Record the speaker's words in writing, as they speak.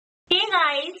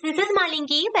Guys, this is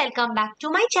Malinki. Welcome back to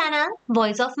my channel,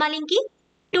 Voice of Malinki.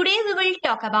 Today we will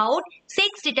talk about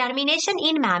sex determination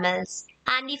in mammals.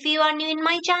 And if you are new in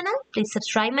my channel, please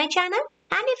subscribe my channel.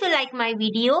 And if you like my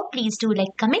video, please do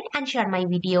like, comment and share my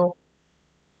video.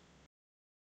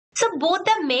 So both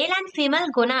the male and female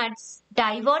gonads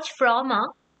diverge from a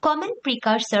common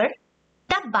precursor,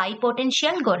 the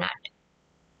bipotential gonad.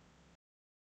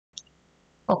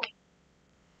 Okay.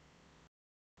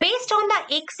 Based on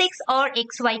the XX or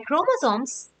XY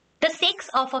chromosomes, the sex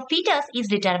of a fetus is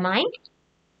determined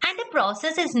and the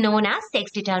process is known as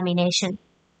sex determination.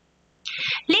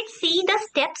 Let's see the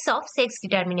steps of sex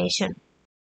determination.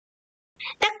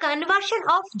 The conversion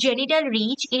of genital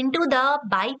ridge into the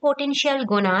bipotential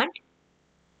gonad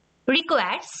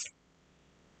requires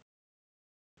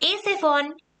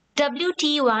SF1,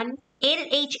 WT1,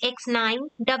 LHX9,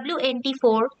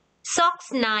 WNT4,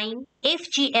 SOX9,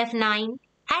 FGF9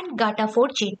 and GATA4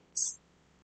 genes.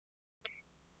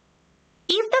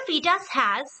 If the fetus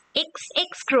has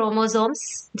XX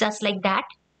chromosomes, just like that,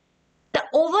 the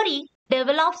ovary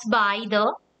develops by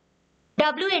the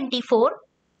WNT4,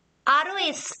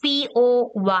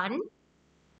 ROSPO1,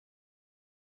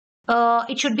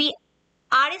 it should be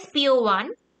RSPO1,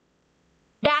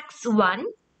 DAX1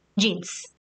 genes.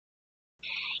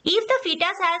 If the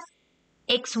fetus has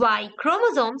XY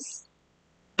chromosomes,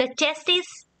 the testis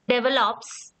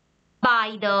develops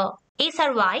by the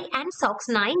SRY and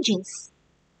SOX9 genes.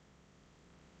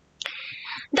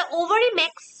 The ovary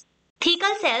makes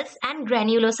thecal cells and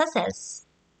granulosa cells,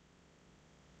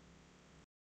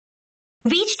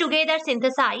 which together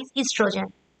synthesize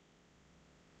estrogen.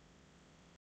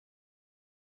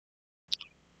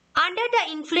 Under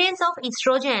the influence of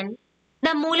estrogen,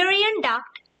 the Mullerian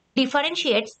duct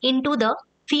differentiates into the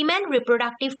female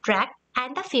reproductive tract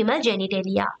and the female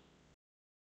genitalia.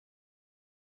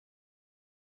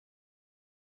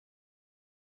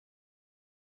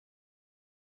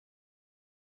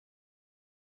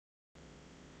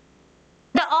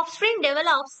 The offspring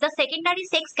develops the secondary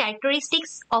sex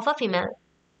characteristics of a female.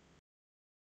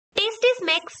 Testis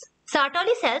makes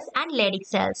Sertoli cells and Leydig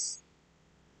cells.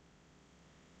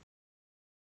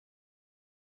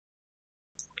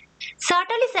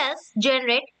 Sertoli cells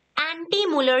generate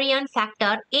anti-Mullerian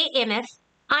factor AMF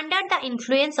under the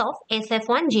influence of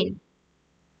SF1 gene.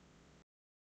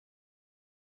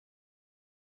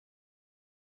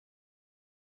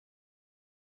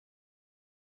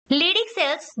 Leydig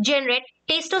cells generate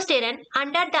testosterone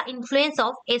under the influence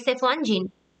of SF1 gene.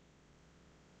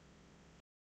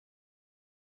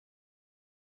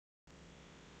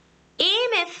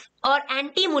 AMF or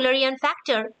anti-Mullerian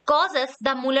factor causes the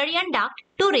Mullerian duct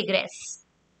to regress.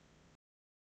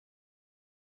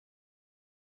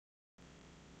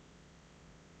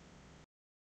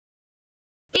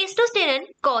 Testosterone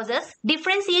causes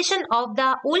differentiation of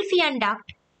the Wolffian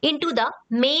duct into the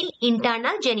male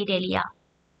internal genitalia.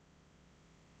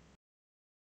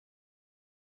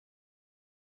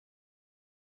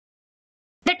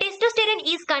 The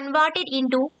testosterone is converted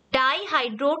into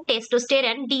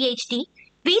dihydrotestosterone DHT,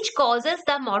 which causes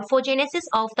the morphogenesis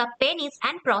of the penis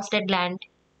and prostate gland.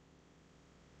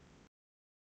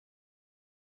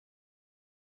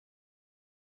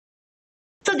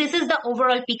 So this is the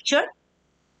overall picture.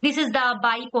 This is the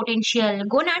bipotential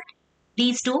gonad,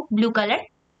 these two blue color.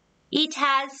 Each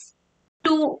has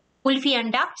two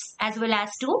Wolffian ducts as well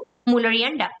as two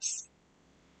Mullerian ducts.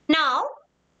 Now,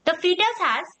 the fetus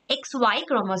has XY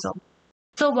chromosome.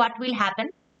 So what will happen?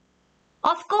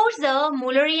 Of course, the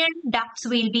Mullerian ducts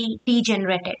will be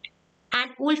degenerated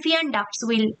and Wolffian ducts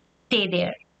will stay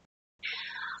there.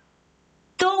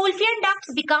 So Wolffian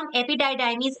ducts become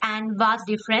epididymis and vas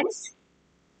deferens.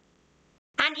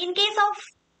 And in case of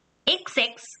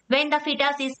XX, when the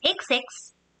fetus is XX,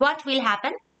 what will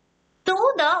happen? So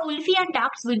the Wolffian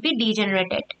ducts will be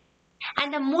degenerated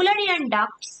and the Mullerian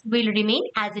ducts will remain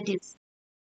as it is.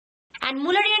 And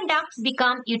Mullerian ducts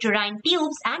become uterine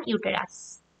tubes and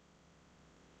uterus.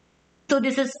 So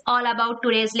this is all about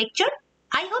today's lecture.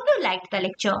 I hope you liked the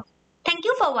lecture. Thank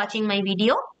you for watching my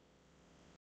video.